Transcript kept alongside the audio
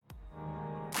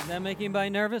that make anybody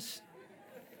nervous?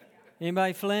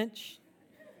 Anybody flinch?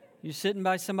 You sitting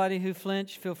by somebody who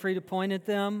flinched, feel free to point at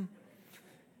them.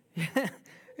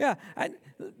 Yeah.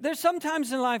 There's some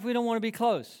times in life we don't want to be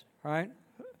close, right?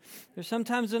 There's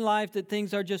sometimes in life that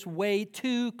things are just way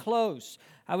too close.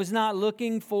 I was not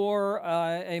looking for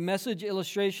a message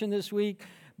illustration this week,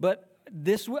 but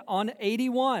this on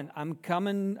 81, I'm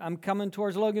coming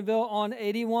towards Loganville on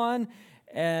 81,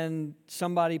 and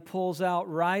somebody pulls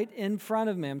out right in front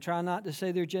of me. I'm trying not to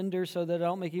say their gender so that I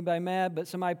don't make anybody mad, but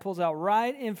somebody pulls out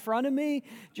right in front of me,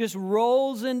 just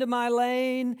rolls into my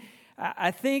lane.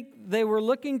 I think they were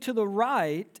looking to the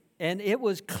right, and it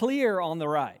was clear on the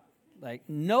right. Like,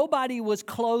 nobody was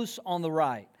close on the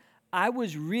right. I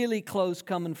was really close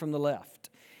coming from the left.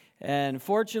 And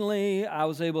fortunately, I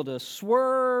was able to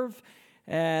swerve,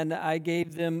 and I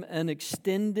gave them an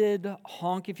extended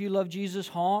honk if you love Jesus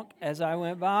honk as I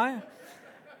went by.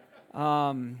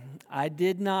 I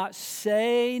did not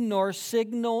say nor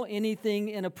signal anything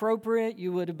inappropriate.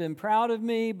 You would have been proud of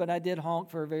me, but I did honk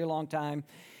for a very long time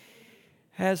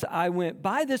as I went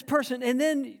by this person. And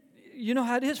then, you know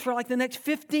how it is, for like the next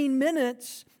 15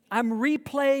 minutes, I'm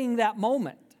replaying that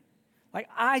moment. Like,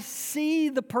 I see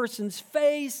the person's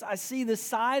face, I see the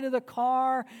side of the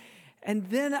car, and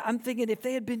then I'm thinking if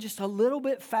they had been just a little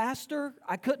bit faster,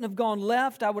 I couldn't have gone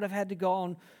left, I would have had to go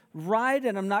on right,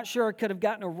 and I'm not sure I could have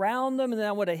gotten around them, and then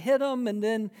I would have hit them, and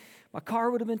then my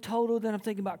car would have been totaled. Then I'm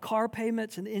thinking about car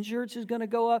payments, and the insurance is going to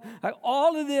go up. Like,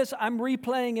 all of this I'm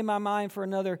replaying in my mind for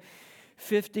another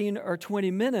 15 or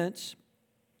 20 minutes,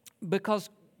 because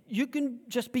you can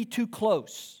just be too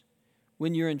close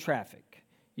when you're in traffic.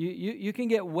 You can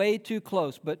get way too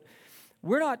close, but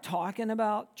we're not talking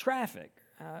about traffic.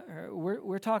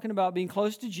 We're talking about being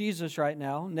close to Jesus right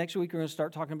now. Next week we're going to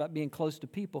start talking about being close to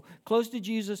people. Close to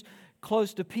Jesus,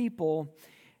 close to people.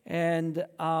 And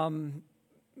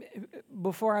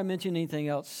before I mention anything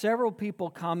else, several people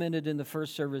commented in the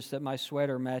first service that my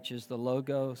sweater matches the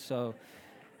logo. So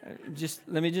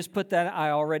let me just put that. I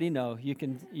already know. You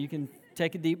can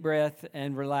take a deep breath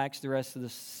and relax the rest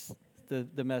of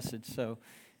the message. So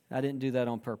I didn't do that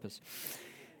on purpose.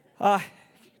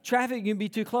 Traffic can be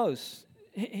too close.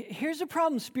 Here's the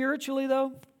problem spiritually,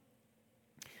 though.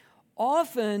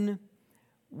 Often,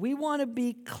 we want to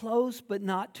be close, but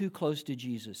not too close to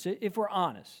Jesus, if we're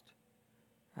honest.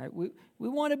 Right? We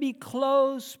want to be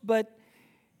close, but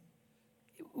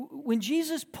when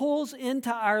Jesus pulls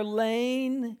into our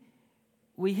lane,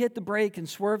 we hit the brake and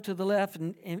swerve to the left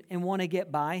and want to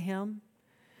get by him.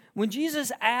 When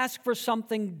Jesus asks for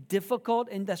something difficult,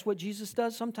 and that's what Jesus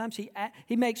does sometimes,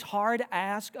 he makes hard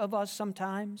ask of us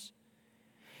sometimes.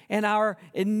 And our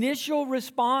initial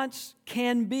response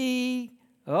can be,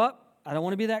 I don't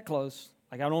want to be that close.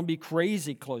 Like, I don't want to be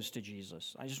crazy close to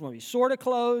Jesus. I just want to be sort of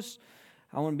close.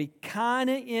 I want to be kind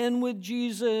of in with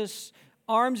Jesus,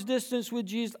 arm's distance with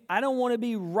Jesus. I don't want to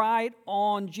be right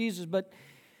on Jesus. But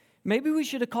maybe we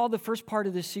should have called the first part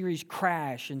of this series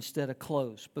Crash instead of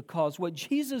Close, because what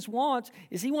Jesus wants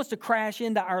is he wants to crash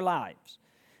into our lives.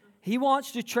 He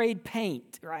wants to trade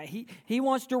paint, right? He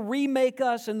wants to remake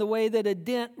us in the way that a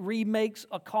dent remakes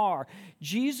a car.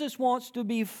 Jesus wants to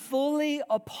be fully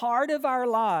a part of our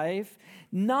life,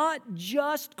 not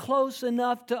just close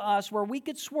enough to us where we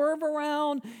could swerve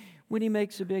around when he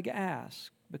makes a big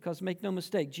ask. Because make no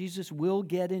mistake, Jesus will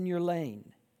get in your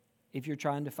lane if you're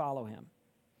trying to follow him.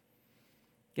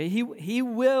 Okay, he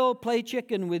will play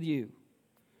chicken with you.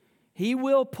 He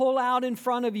will pull out in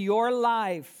front of your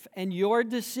life and your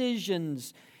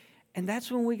decisions. And that's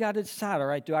when we got to decide, all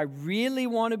right, do I really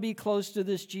want to be close to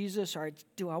this Jesus? Or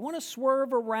do I want to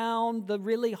swerve around the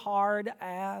really hard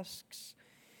asks?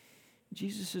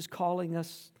 Jesus is calling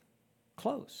us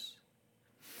close.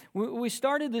 We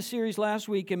started this series last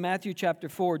week in Matthew chapter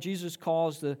 4. Jesus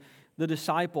calls the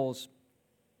disciples.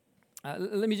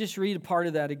 Let me just read a part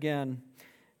of that again.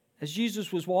 As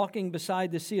Jesus was walking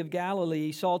beside the Sea of Galilee,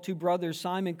 he saw two brothers,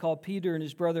 Simon called Peter and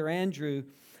his brother Andrew.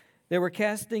 They were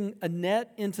casting a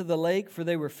net into the lake, for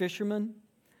they were fishermen.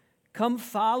 "Come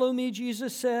follow me,"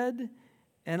 Jesus said,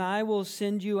 "and I will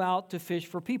send you out to fish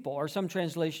for people." Or some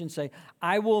translations say,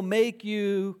 "I will make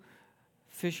you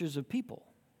fishers of people."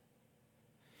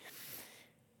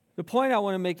 The point I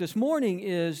want to make this morning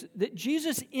is that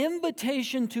Jesus'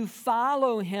 invitation to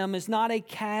follow him is not a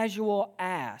casual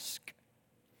ask.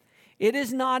 It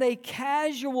is not a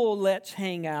casual let's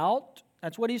hang out.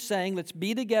 That's what he's saying. Let's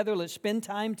be together. Let's spend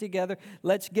time together.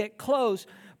 Let's get close.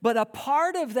 But a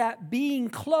part of that being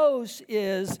close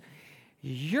is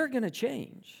you're going to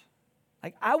change.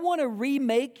 Like, I want to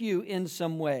remake you in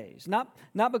some ways. Not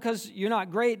because you're not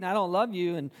great and I don't love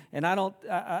you and I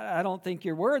don't think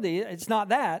you're worthy. It's not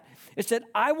that. It's that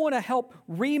I want to help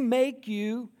remake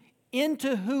you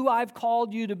into who I've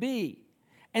called you to be.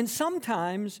 And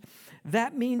sometimes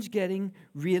that means getting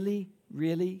really,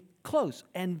 really close.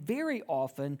 And very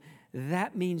often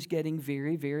that means getting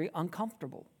very, very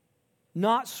uncomfortable.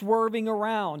 Not swerving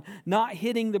around, not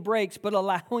hitting the brakes, but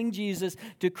allowing Jesus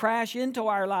to crash into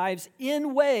our lives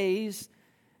in ways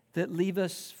that leave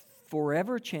us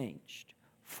forever changed,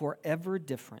 forever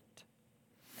different.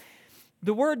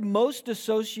 The word most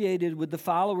associated with the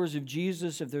followers of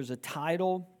Jesus, if there's a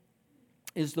title,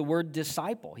 is the word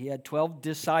disciple. He had 12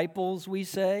 disciples, we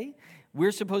say.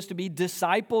 We're supposed to be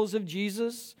disciples of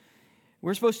Jesus.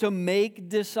 We're supposed to make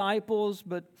disciples,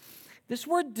 but this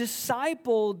word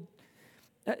disciple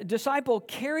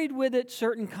carried with it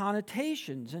certain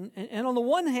connotations. And on the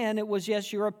one hand, it was,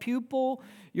 yes, you're a pupil,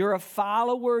 you're a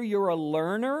follower, you're a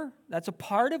learner. That's a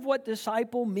part of what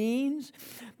disciple means.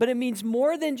 But it means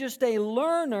more than just a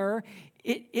learner.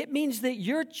 It means that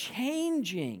you're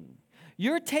changing.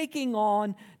 You're taking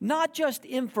on not just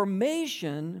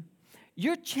information,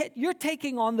 you're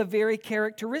taking on the very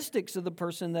characteristics of the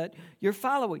person that you're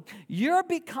following. You're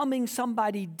becoming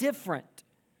somebody different.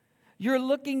 You're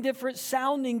looking different,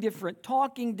 sounding different,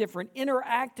 talking different,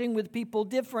 interacting with people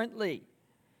differently.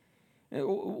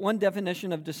 One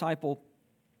definition of disciple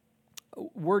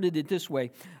worded it this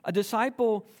way: a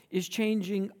disciple is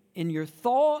changing in your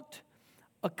thought,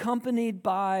 accompanied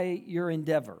by your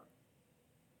endeavor.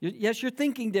 Yes, you're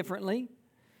thinking differently.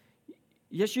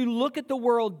 Yes, you look at the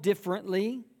world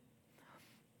differently.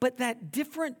 But that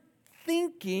different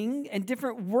thinking and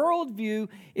different worldview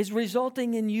is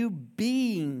resulting in you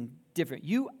being different,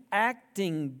 you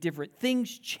acting different,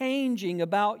 things changing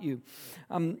about you.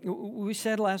 We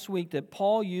said last week that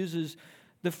Paul uses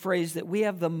the phrase that we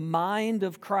have the mind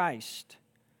of Christ.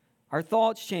 Our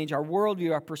thoughts change, our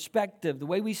worldview, our perspective, the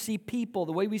way we see people,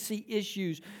 the way we see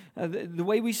issues, the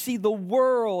way we see the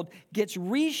world gets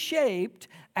reshaped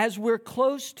as we're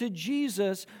close to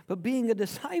Jesus. But being a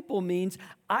disciple means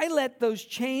I let those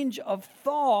change of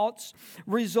thoughts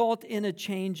result in a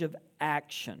change of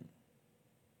action.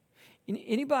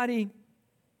 Anybody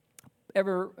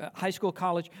ever, high school,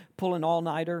 college, pull an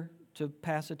all-nighter to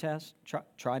pass a test?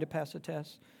 Try to pass a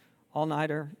test?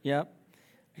 All-nighter, yep.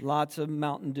 Lots of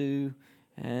Mountain Dew,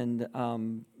 and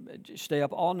stay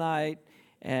up all night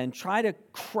and try to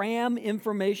cram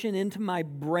information into my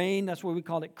brain. That's what we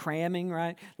call it, cramming,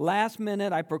 right? Last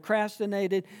minute, I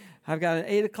procrastinated. I've got an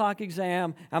 8 o'clock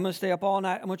exam. I'm going to stay up all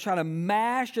night. I'm going to try to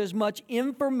mash as much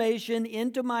information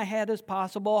into my head as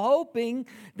possible, hoping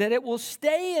that it will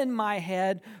stay in my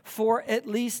head for at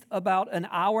least about an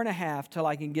hour and a half till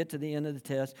I can get to the end of the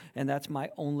test, and that's my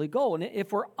only goal. And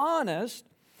if we're honest,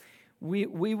 we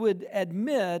would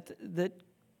admit that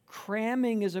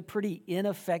cramming is a pretty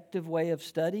ineffective way of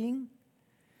studying.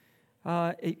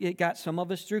 It got some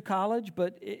of us through college,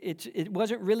 but it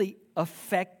wasn't really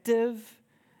effective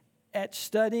at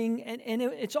studying, and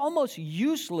it's almost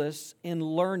useless in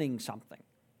learning something.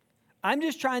 I'm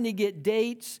just trying to get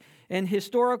dates and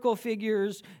historical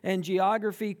figures and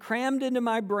geography crammed into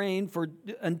my brain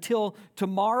until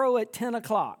tomorrow at 10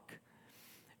 o'clock.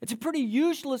 It's a pretty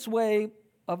useless way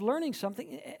of learning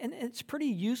something, and it's a pretty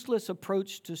useless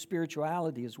approach to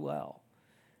spirituality as well.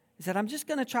 Is that I'm just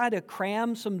going to try to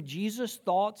cram some Jesus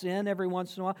thoughts in every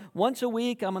once in a while. Once a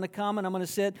week, I'm going to come and I'm going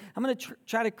to sit. I'm going to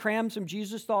try to cram some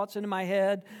Jesus thoughts into my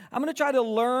head. I'm going to try to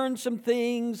learn some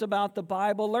things about the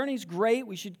Bible. Learning's great.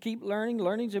 We should keep learning.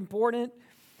 Learning's important.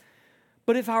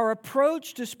 But if our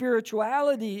approach to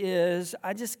spirituality is,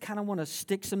 I just kind of want to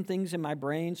stick some things in my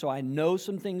brain so I know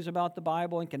some things about the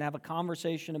Bible and can have a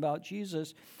conversation about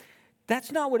Jesus,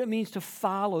 that's not what it means to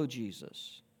follow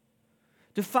Jesus.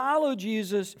 To follow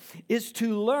Jesus is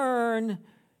to learn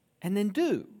and then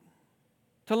do.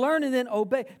 To learn and then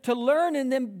obey. To learn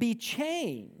and then be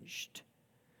changed.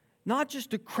 Not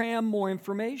just to cram more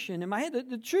information in my head.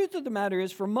 The truth of the matter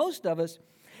is, for most of us,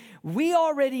 we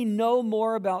already know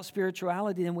more about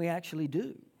spirituality than we actually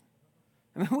do.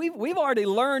 I mean, we've already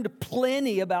learned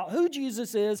plenty about who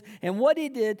Jesus is and what He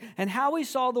did and how He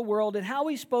saw the world and how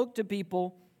He spoke to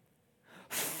people.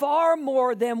 Far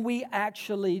more than we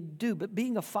actually do. But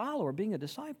being a follower, being a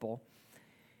disciple,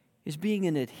 is being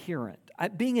an adherent,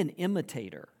 being an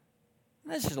imitator.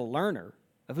 I'm not just a learner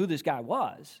of who this guy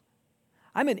was.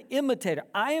 I'm an imitator.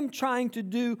 I am trying to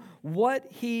do what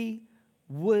He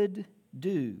would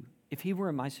do if He were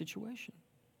in my situation.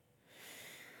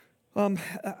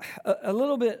 A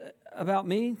little bit about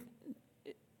me.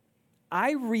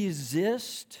 I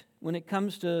resist, when it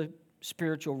comes to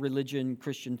spiritual religion,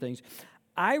 Christian things.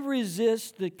 I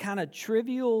resist the kind of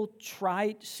trivial,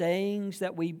 trite sayings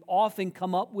that we often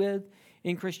come up with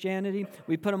in Christianity.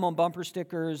 We put them on bumper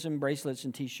stickers and bracelets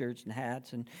and T-shirts and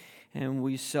hats, and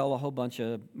we sell a whole bunch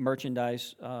of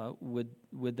merchandise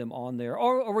with them on there.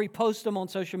 Or we post them on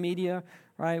social media,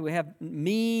 right? We have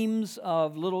memes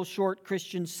of little short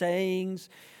Christian sayings.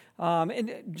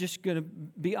 And just going to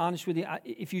be honest with you,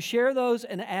 if you share those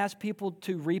and ask people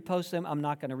to repost them, I'm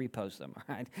not going to repost them,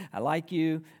 all right? I like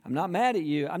you. I'm not mad at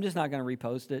you. I'm just not going to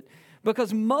repost it.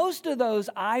 Because most of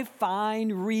those I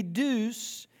find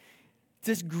reduce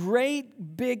this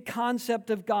great big concept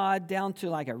of God down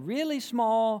to like a really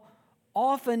small,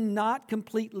 often not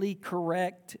completely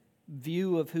correct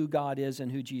view of who God is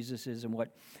and who Jesus is and what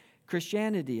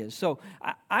Christianity is. So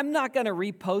I'm not going to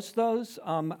repost those.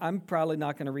 I'm probably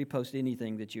not going to repost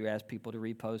anything that you ask people to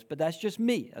repost, but that's just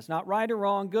me. That's not right or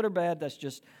wrong, good or bad. That's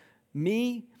just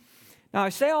me. Now, I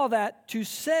say all that to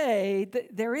say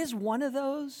that there is one of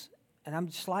those, and I'm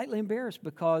slightly embarrassed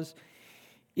because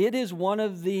it is one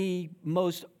of the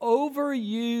most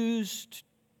overused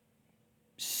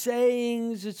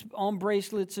sayings. It's on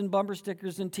bracelets and bumper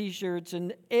stickers and T-shirts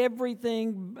and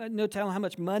everything. No telling how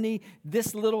much money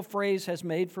this little phrase has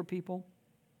made for people.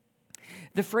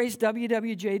 The phrase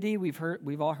WWJD,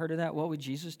 we've all heard of that. What would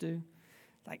Jesus do?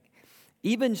 Like,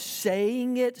 even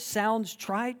saying it sounds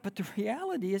trite, but the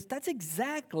reality is that's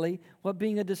exactly what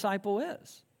being a disciple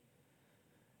is.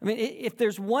 I mean, if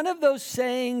there's one of those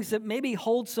sayings that maybe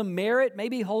holds some merit,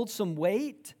 maybe holds some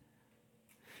weight,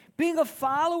 being a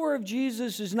follower of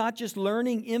Jesus is not just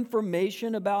learning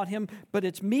information about him, but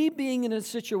it's me being in a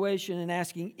situation and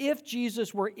asking, if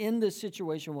Jesus were in this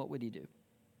situation, what would he do?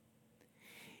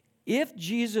 If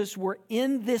Jesus were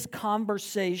in this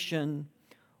conversation,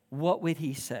 what would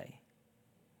he say?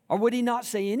 Or would he not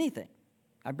say anything?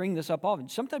 I bring this up often.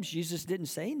 Sometimes Jesus didn't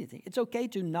say anything. It's okay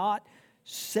to not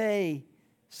say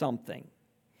something.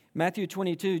 Matthew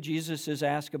 22, Jesus is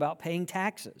asked about paying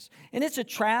taxes. And it's a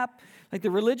trap. Like the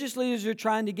religious leaders are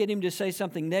trying to get him to say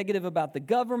something negative about the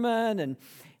government. And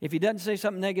if he doesn't say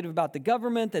something negative about the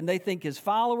government, then they think his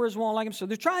followers won't like him. So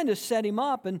they're trying to set him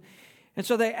up. And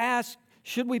so they ask,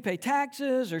 should we pay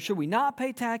taxes or should we not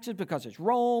pay taxes because it's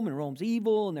Rome and Rome's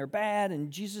evil and they're bad?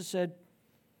 And Jesus said,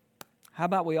 how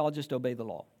about we all just obey the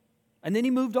law? And then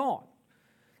he moved on.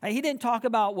 He didn't talk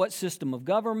about what system of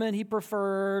government he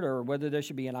preferred or whether there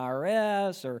should be an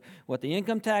IRS or what the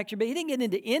income tax should be. He didn't get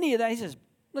into any of that. He says,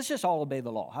 let's just all obey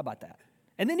the law. How about that?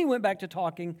 And then he went back to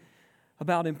talking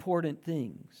about important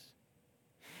things.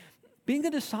 Being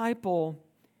a disciple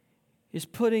is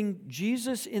putting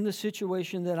Jesus in the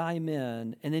situation that I'm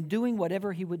in and then doing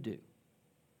whatever he would do.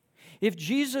 If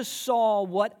Jesus saw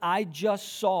what I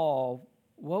just saw,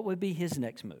 what would be his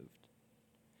next move?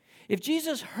 If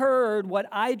Jesus heard what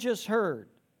I just heard,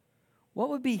 what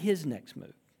would be his next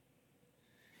move?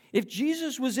 If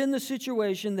Jesus was in the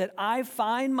situation that I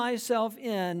find myself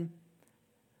in,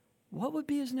 what would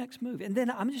be his next move? And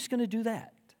then I'm just going to do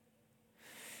that.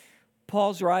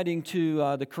 Paul's writing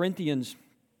to the Corinthians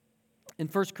in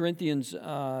 1 Corinthians,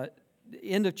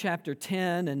 end of chapter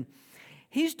 10, and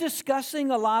he's discussing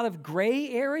a lot of gray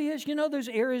areas. You know, those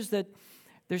areas that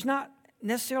there's not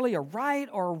necessarily a right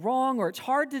or a wrong, or it's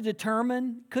hard to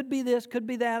determine. Could be this, could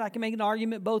be that. I can make an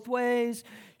argument both ways.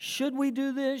 Should we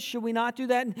do this? Should we not do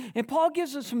that? And Paul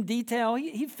gives us some detail.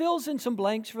 He fills in some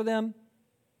blanks for them.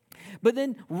 But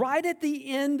then right at the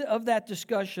end of that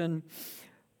discussion,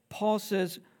 Paul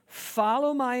says,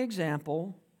 follow my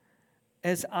example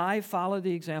as I follow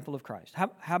the example of Christ. How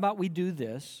about we do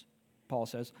this? Paul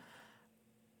says,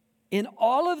 in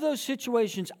all of those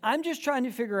situations, I'm just trying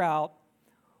to figure out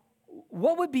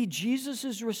what would be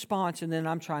Jesus' response, and then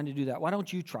I'm trying to do that. Why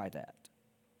don't you try that?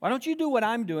 Why don't you do what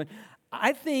I'm doing?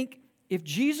 I think if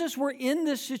Jesus were in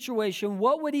this situation,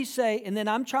 what would he say? And then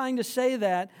I'm trying to say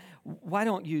that. Why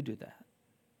don't you do that?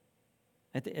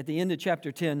 At the end of chapter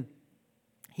 10,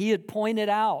 he had pointed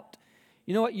out,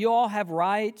 you know what? You all have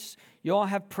rights. You all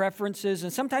have preferences.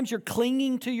 And sometimes you're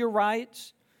clinging to your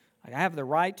rights. Like, I have the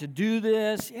right to do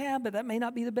this. Yeah, but that may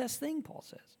not be the best thing, Paul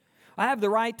says. I have the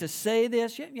right to say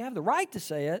this. Yeah, you have the right to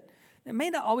say it. It may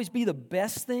not always be the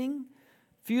best thing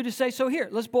for you to say. So here,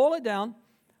 let's boil it down.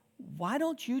 Why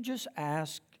don't you just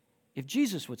ask if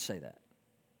Jesus would say that?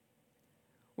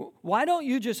 Why don't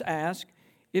you just ask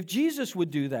if Jesus would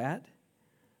do that,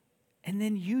 and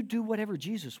then you do whatever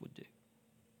Jesus would do?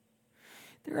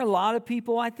 There are a lot of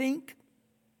people, I think,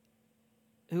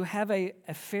 who have a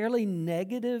fairly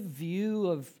negative view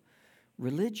of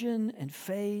religion and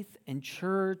faith and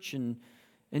church and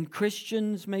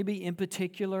Christians maybe in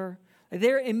particular.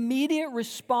 Their immediate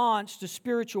response to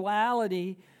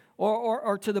spirituality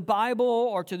or to the Bible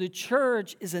or to the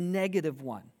church is a negative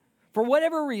one. For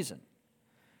whatever reason.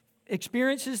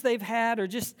 Experiences they've had or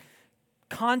just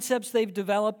concepts they've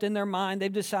developed in their mind.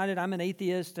 They've decided I'm an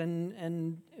atheist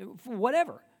and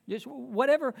whatever. Just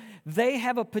whatever. They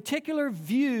have a particular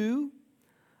view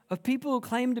of people who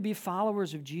claim to be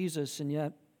followers of Jesus, and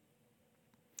yet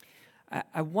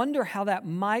I wonder how that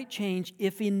might change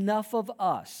if enough of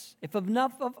us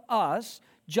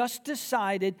just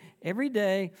decided every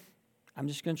day, I'm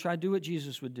just going to try to do what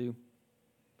Jesus would do.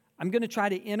 I'm going to try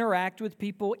to interact with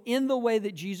people in the way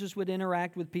that Jesus would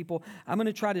interact with people. I'm going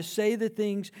to try to say the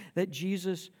things that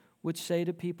Jesus would say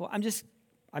to people. I'm just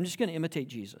going to imitate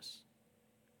Jesus.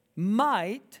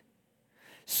 Might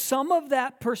some of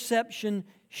that perception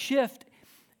shift,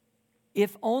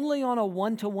 if only on a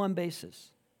one-to-one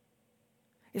basis?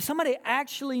 If somebody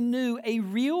actually knew a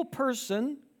real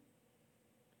person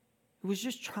who was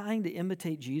just trying to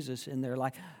imitate Jesus in their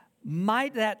life,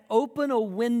 might that open a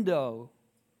window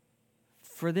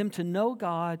for them to know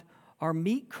God or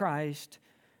meet Christ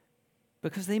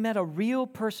because they met a real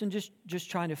person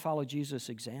just trying to follow Jesus'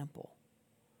 example?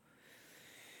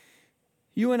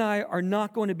 You and I are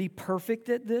not going to be perfect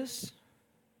at this.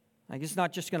 Like, it's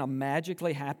not just going to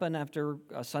magically happen after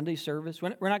a Sunday service. We're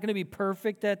not going to be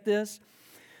perfect at this.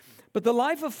 But the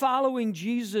life of following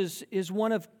Jesus is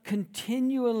one of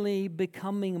continually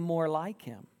becoming more like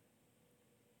Him.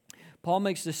 Paul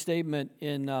makes this statement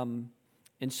in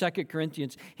 2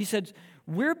 Corinthians. He says,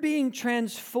 we're being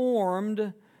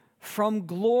transformed from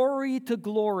glory to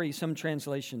glory, some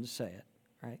translations say it.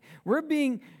 Right? We're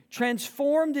being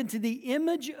transformed into the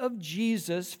image of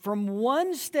Jesus from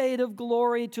one state of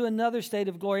glory to another state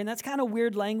of glory. And that's kind of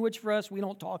weird language for us. We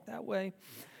don't talk that way.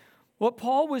 What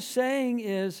Paul was saying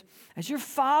is, as you're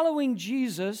following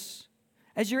Jesus,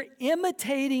 as you're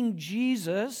imitating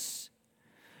Jesus,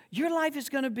 your life is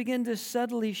going to begin to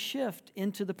subtly shift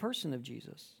into the person of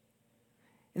Jesus.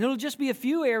 And it'll just be a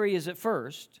few areas at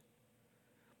first,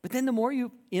 but then the more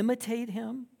you imitate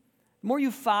Him, the more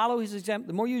you follow His example,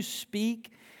 the more you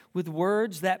speak with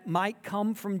words that might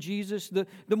come from Jesus, the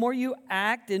more you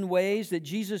act in ways that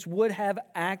Jesus would have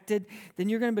acted, then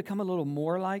you're going to become a little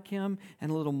more like Him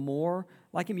and a little more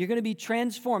like Him. You're going to be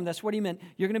transformed. That's what he meant.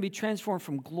 You're going to be transformed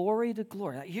from glory to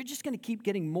glory. You're just going to keep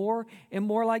getting more and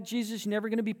more like Jesus. You're never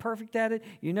going to be perfect at it.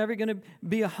 You're never going to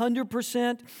be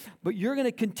 100%, but you're going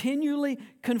to continually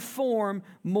conform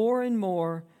more and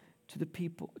more to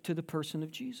the person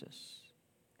of Jesus.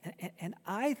 And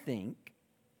I think,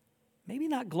 maybe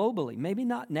not globally, maybe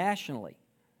not nationally,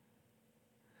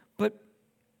 but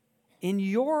in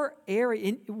your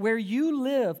area, where you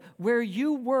live, where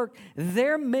you work,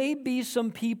 there may be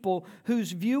some people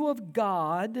whose view of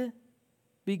God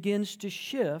begins to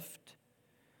shift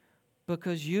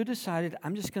because you decided,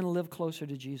 I'm just going to live closer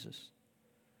to Jesus.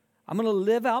 I'm going to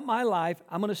live out my life.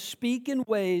 I'm going to speak in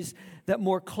ways that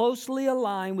more closely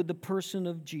align with the person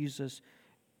of Jesus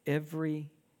every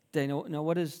day. Now,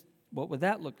 what would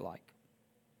that look like?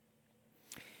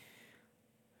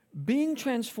 Being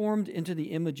transformed into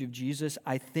the image of Jesus,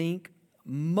 I think,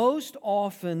 most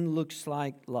often looks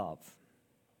like love.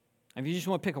 If you just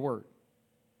want to pick a word.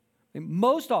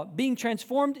 Most often, being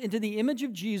transformed into the image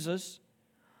of Jesus,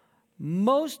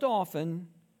 most often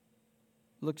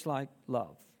looks like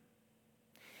love.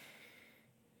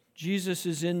 Jesus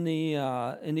is in the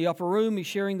upper room. He's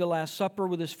sharing the Last Supper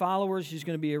with His followers. He's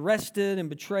going to be arrested and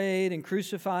betrayed and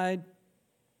crucified.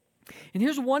 And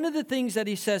here's one of the things that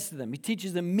He says to them. He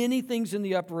teaches them many things in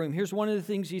the upper room. Here's one of the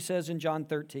things He says in John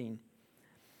 13.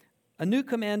 A new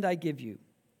command I give you,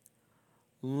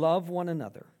 love one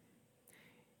another.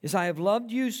 As I have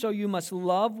loved you, so you must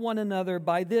love one another.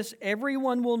 By this,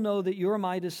 everyone will know that you are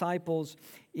my disciples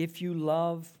if you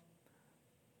love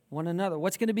one another.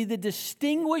 What's going to be the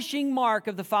distinguishing mark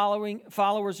of the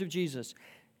followers of Jesus?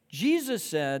 Jesus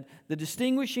said the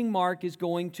distinguishing mark is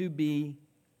going to be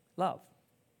love.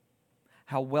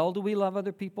 How well do we love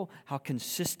other people? How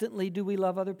consistently do we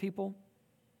love other people?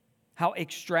 How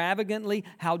extravagantly,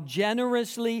 how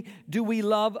generously do we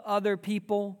love other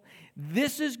people?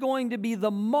 This is going to be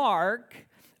the mark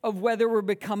of whether we're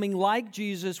becoming like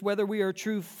Jesus, whether we are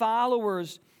true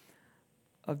followers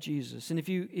of Jesus. And if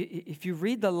you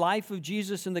read the life of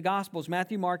Jesus in the Gospels,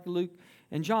 Matthew, Mark, Luke,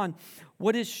 and John,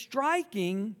 what is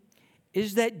striking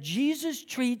is that Jesus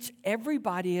treats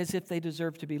everybody as if they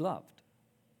deserve to be loved.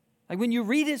 Like when you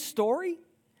read His story,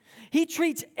 He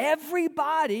treats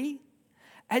everybody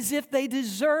as if they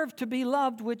deserve to be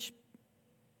loved, which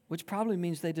probably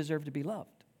means they deserve to be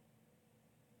loved.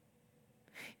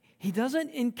 He doesn't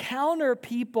encounter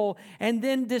people and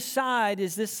then decide,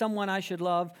 is this someone I should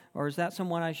love or is that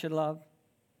someone I should love?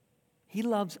 He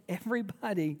loves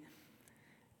everybody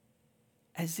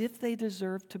as if they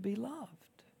deserve to be loved.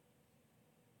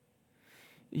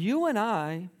 You and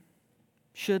I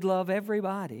should love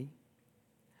everybody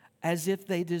as if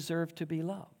they deserve to be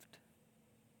loved.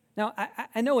 Now,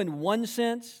 I know in one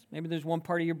sense, maybe there's one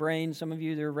part of your brain, some of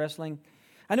you that are wrestling.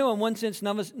 I know in one sense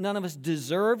none of us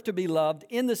deserve to be loved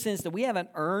in the sense that we haven't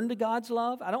earned God's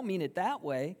love. I don't mean it that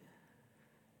way.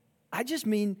 I just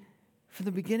mean from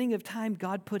the beginning of time,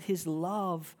 God put His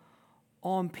love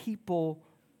on people,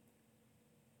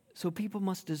 so people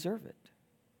must deserve it.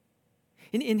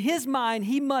 In His mind,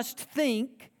 He must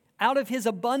think, out of His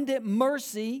abundant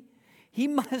mercy, He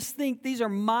must think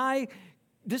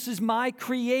this is my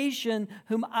creation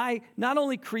whom I not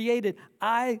only created,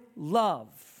 I love.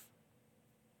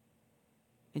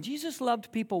 And Jesus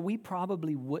loved people we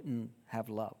probably wouldn't have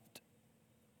loved.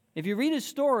 If you read His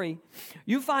story,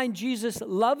 you find Jesus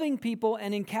loving people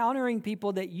and encountering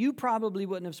people that you probably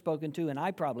wouldn't have spoken to and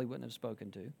I probably wouldn't have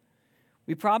spoken to.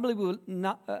 We probably wouldn't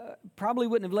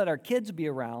have let our kids be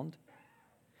around.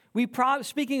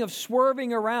 Speaking of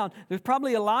swerving around, there's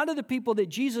probably a lot of the people that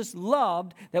Jesus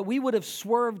loved that we would have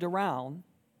swerved around.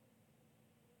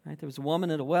 Right? There was a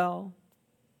woman at a well.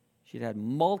 She'd had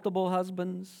multiple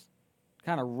husbands,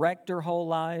 kind of wrecked her whole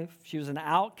life. She was an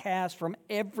outcast from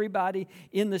everybody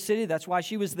in the city. That's why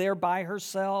she was there by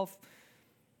herself.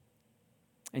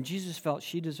 And Jesus felt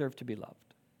she deserved to be loved.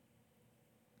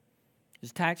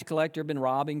 His tax collector had been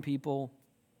robbing people,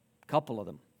 a couple of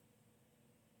them.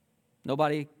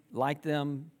 Nobody liked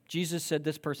them. Jesus said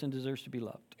this person deserves to be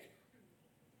loved.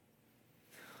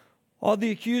 All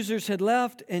the accusers had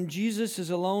left, and Jesus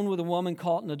is alone with a woman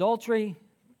caught in adultery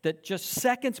that just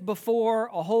seconds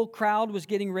before a whole crowd was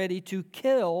getting ready to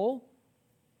kill.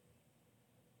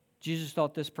 Jesus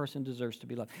thought this person deserves to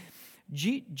be loved.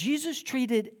 Jesus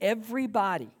treated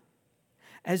everybody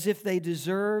as if they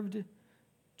deserved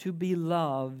to be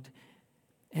loved,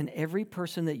 and every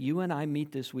person that you and I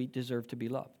meet this week deserves to be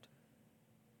loved.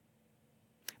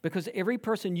 Because every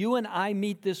person you and I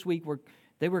meet this week,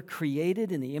 they were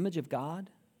created in the image of God.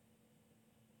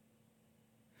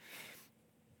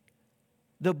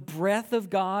 The breath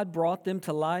of God brought them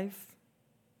to life.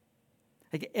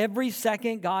 Like every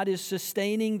second, God is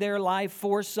sustaining their life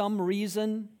for some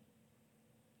reason.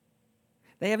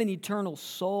 They have an eternal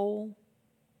soul.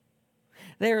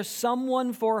 They are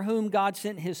someone for whom God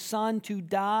sent His Son to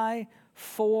die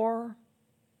for.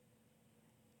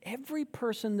 Every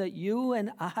person that you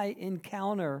and I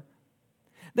encounter,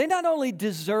 they not only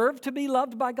deserve to be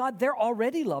loved by God, they're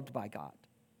already loved by God.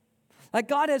 Like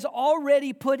God has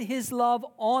already put His love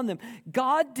on them.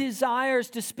 God desires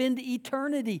to spend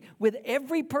eternity with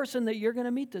every person that you're going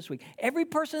to meet this week. Every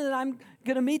person that I'm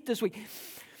going to meet this week.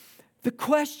 The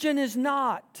question is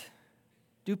not,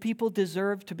 do people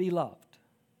deserve to be loved?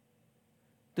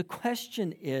 The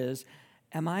question is,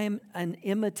 am I an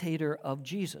imitator of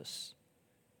Jesus?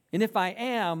 And if I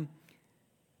am,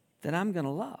 then I'm going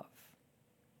to love.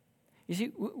 You see,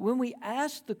 when we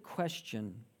ask the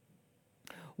question,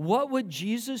 what would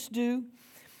Jesus do?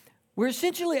 We're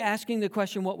essentially asking the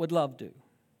question, what would love do?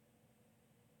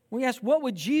 When we ask, what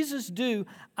would Jesus do?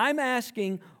 I'm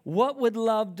asking, what would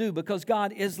love do? Because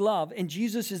God is love, and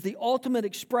Jesus is the ultimate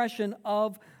expression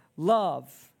of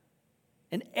love.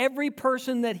 And every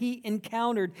person that He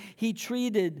encountered, He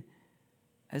treated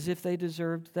as if they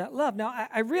deserved that love. Now,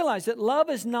 I realize that love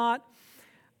is not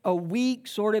a weak,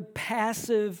 sort of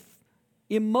passive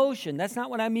emotion. That's not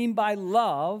what I mean by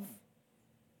love.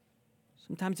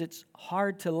 Sometimes it's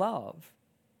hard to love.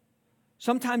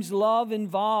 Sometimes love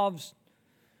involves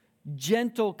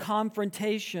gentle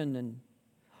confrontation and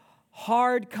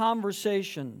hard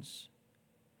conversations.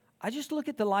 I just look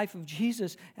at the life of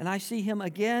Jesus and I see Him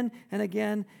again and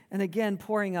again and again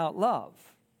pouring out love.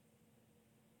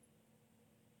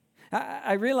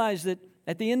 I realize that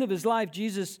at the end of His life,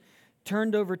 Jesus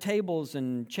turned over tables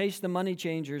and chased the money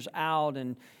changers out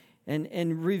and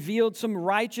revealed some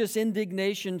righteous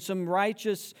indignation, some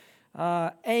righteous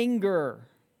anger.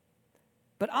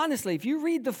 But honestly, if you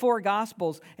read the four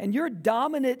Gospels and your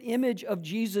dominant image of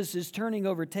Jesus is turning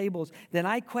over tables, then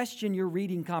I question your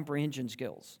reading comprehension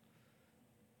skills.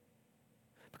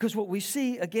 Because what we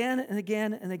see again and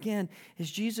again and again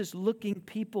is Jesus looking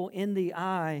people in the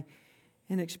eye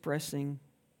and expressing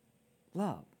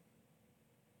love.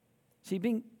 See,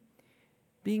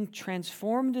 being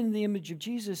transformed in the image of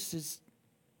Jesus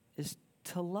is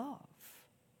to love.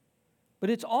 But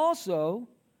it's also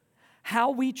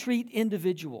how we treat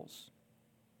individuals.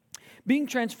 Being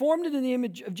transformed into the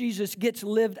image of Jesus gets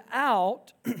lived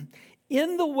out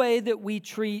in the way that we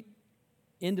treat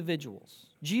individuals.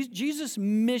 Jesus'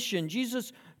 mission,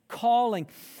 Jesus' calling,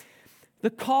 the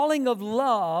calling of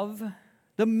love,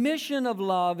 the mission of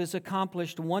love is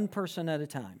accomplished one person at a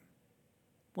time.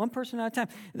 One person at a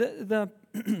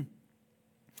time.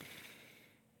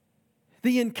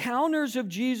 The encounters of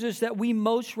Jesus that we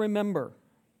most remember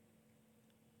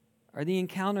are the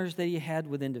encounters that he had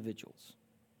with individuals.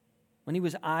 When he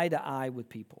was eye to eye with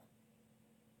people.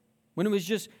 When it was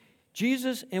just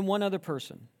Jesus and one other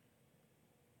person.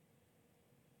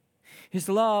 His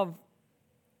love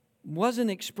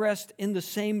wasn't expressed in the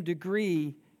same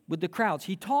degree with the crowds.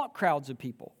 He taught crowds of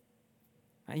people.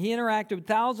 He interacted with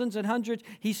thousands and hundreds.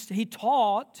 He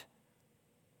taught.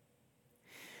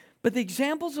 But the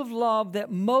examples of love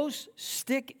that most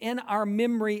stick in our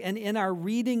memory and in our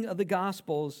reading of the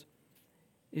Gospels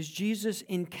is Jesus'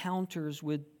 encounters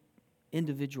with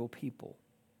individual people.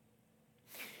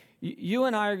 You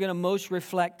and I are going to most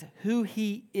reflect who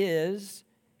he is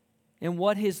and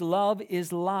what his love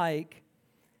is like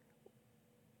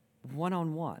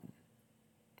one-on-one,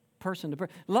 person to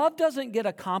person. Love doesn't get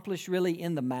accomplished really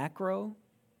in the macro.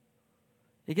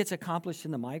 It gets accomplished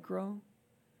in the micro.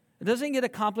 It doesn't get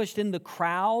accomplished in the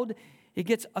crowd. It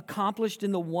gets accomplished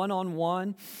in the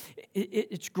one-on-one.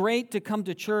 It's great to come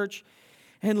to church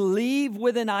and leave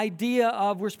with an idea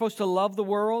of we're supposed to love the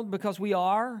world because we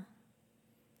are.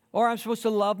 Or I'm supposed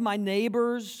to love my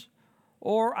neighbors.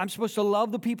 Or I'm supposed to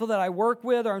love the people that I work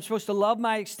with. Or I'm supposed to love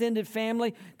my extended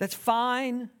family. That's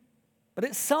fine. But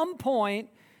at some point,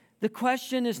 the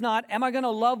question is not, am I going to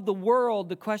love the world?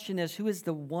 The question is, who is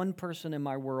the one person in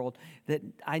my world that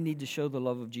I need to show the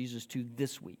love of Jesus to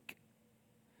this week?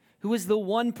 Who is the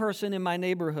one person in my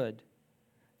neighborhood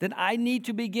that I need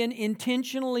to begin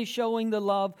intentionally showing the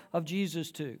love of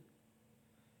Jesus to?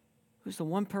 Who's the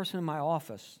one person in my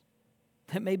office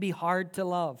that may be hard to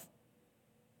love?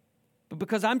 But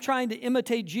because I'm trying to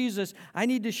imitate Jesus, I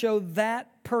need to show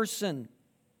that person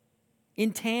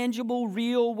in tangible,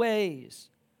 real ways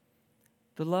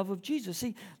the love of Jesus.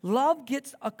 See, love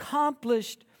gets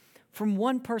accomplished from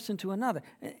one person to another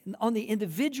on the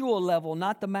individual level,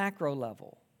 not the macro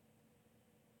level.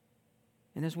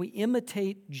 And as we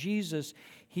imitate Jesus,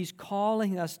 he's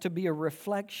calling us to be a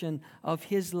reflection of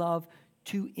his love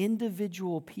to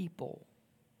individual people.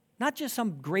 Not just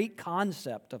some great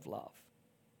concept of love,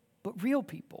 but real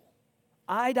people,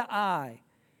 eye to eye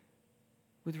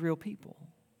with real people.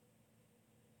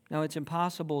 Now, it's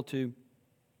impossible to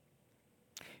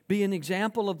be an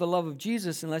example of the love of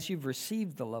Jesus unless you've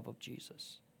received the love of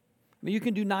Jesus. I mean, you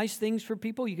can do nice things for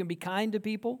people, you can be kind to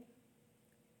people.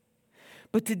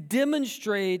 But to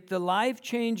demonstrate the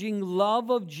life-changing love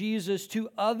of Jesus to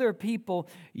other people,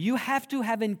 you have to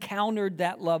have encountered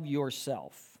that love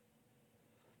yourself.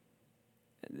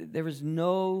 There is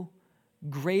no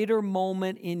greater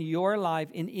moment in your life,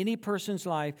 in any person's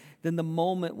life, than the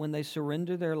moment when they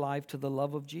surrender their life to the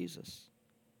love of Jesus.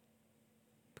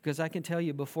 Because I can tell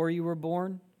you, before you were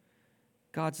born,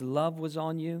 God's love was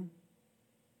on you.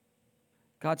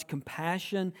 God's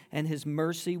compassion and his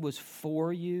mercy was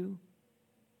for you.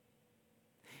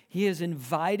 He has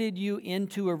invited you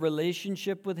into a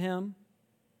relationship with him.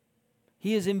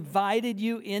 He has invited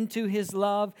you into his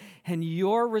love, and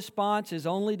your response is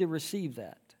only to receive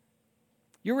that.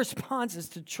 Your response is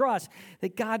to trust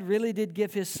that God really did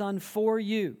give his son for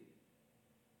you.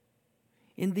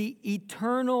 In the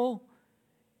eternal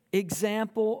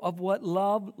example of what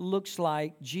love looks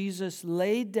like, Jesus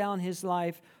laid down his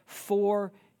life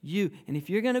for you. And if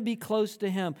you're going to be close to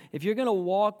him, if you're going to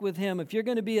walk with him, if you're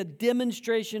going to be a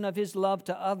demonstration of his love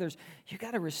to others, you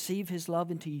got to receive his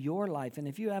love into your life. And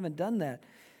if you haven't done that,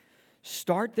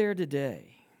 start there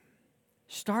today.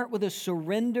 Start with a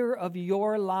surrender of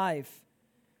your life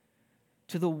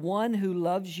to the one who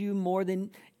loves you more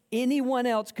than anyone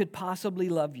else could possibly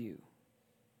love you.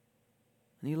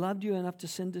 And he loved you enough to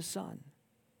send his son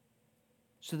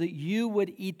so that you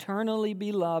would eternally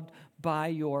be loved by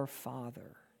your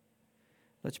Father.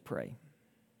 Let's pray.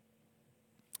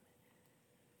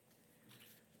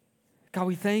 God,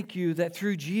 we thank you that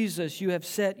through Jesus you have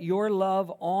set your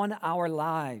love on our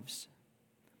lives.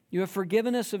 You have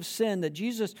forgiven us of sin, that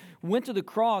Jesus went to the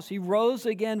cross. He rose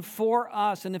again for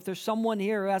us. And if there's someone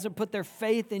here who hasn't put their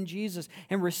faith in Jesus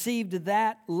and received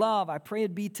that love, I pray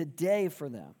it'd be today for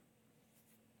them.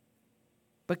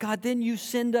 But God, then you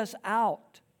send us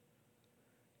out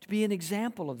to be an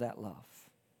example of that love.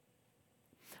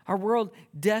 Our world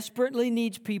desperately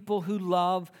needs people who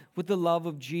love with the love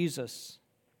of Jesus.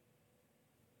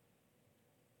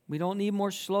 We don't need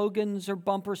more slogans or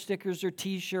bumper stickers or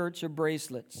T-shirts or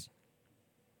bracelets.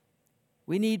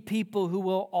 We need people who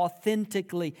will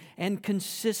authentically and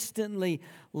consistently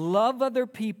love other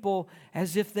people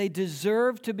as if they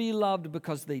deserve to be loved,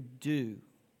 because they do.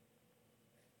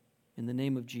 In the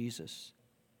name of Jesus,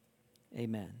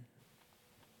 amen.